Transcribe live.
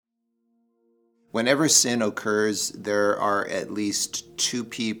Whenever sin occurs, there are at least two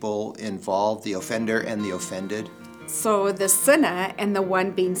people involved, the offender and the offended. So the sinner and the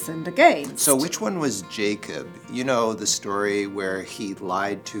one being sinned against. So which one was Jacob? You know the story where he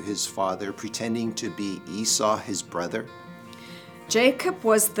lied to his father, pretending to be Esau, his brother? Jacob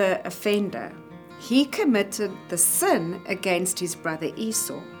was the offender. He committed the sin against his brother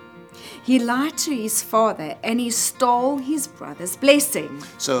Esau. He lied to his father and he stole his brother's blessing.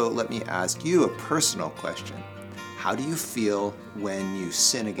 So let me ask you a personal question. How do you feel when you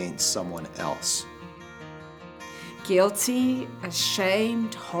sin against someone else? Guilty,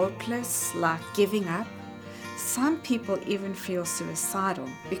 ashamed, hopeless, like giving up. Some people even feel suicidal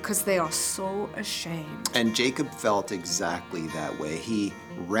because they are so ashamed. And Jacob felt exactly that way. He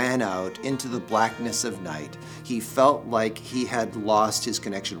ran out into the blackness of night. He felt like he had lost his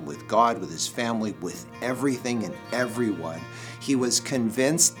connection with God, with his family, with everything and everyone. He was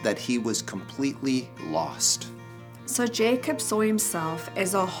convinced that he was completely lost. So Jacob saw himself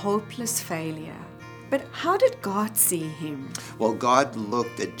as a hopeless failure. But how did God see him? Well, God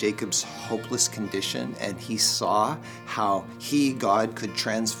looked at Jacob's hopeless condition and he saw how God could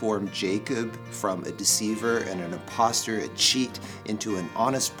transform Jacob from a deceiver and an imposter, a cheat, into an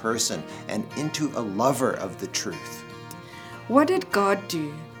honest person and into a lover of the truth. What did God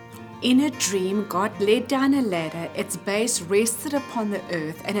do? In a dream, God led down a ladder. Its base rested upon the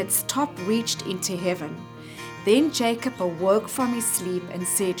earth and its top reached into heaven. Then Jacob awoke from his sleep and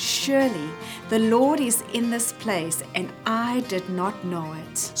said, "Surely the Lord is in this place, and I did not know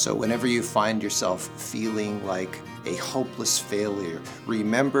it." So whenever you find yourself feeling like a hopeless failure,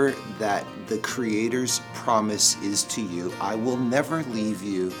 remember that the Creator's promise is to you, "I will never leave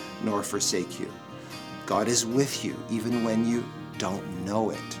you nor forsake you." God is with you even when you don't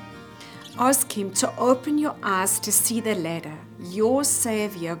know it. Ask Him to open your eyes to see the ladder, your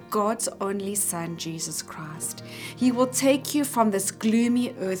Savior, God's only Son, Jesus Christ. He will take you from this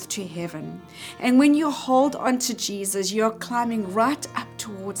gloomy earth to heaven. And when you hold on to Jesus, you're climbing right up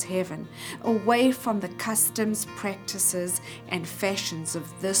towards heaven, away from the customs, practices, and fashions of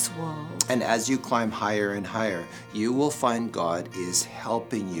this world. And as you climb higher and higher, you will find God is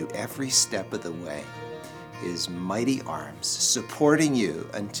helping you every step of the way. His mighty arms supporting you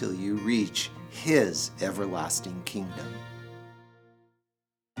until you reach His everlasting kingdom.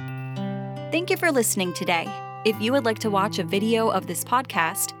 Thank you for listening today. If you would like to watch a video of this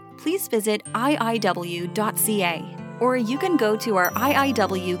podcast, please visit iiw.ca, or you can go to our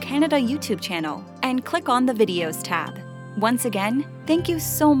IIW Canada YouTube channel and click on the Videos tab. Once again, thank you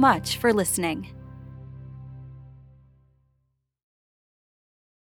so much for listening.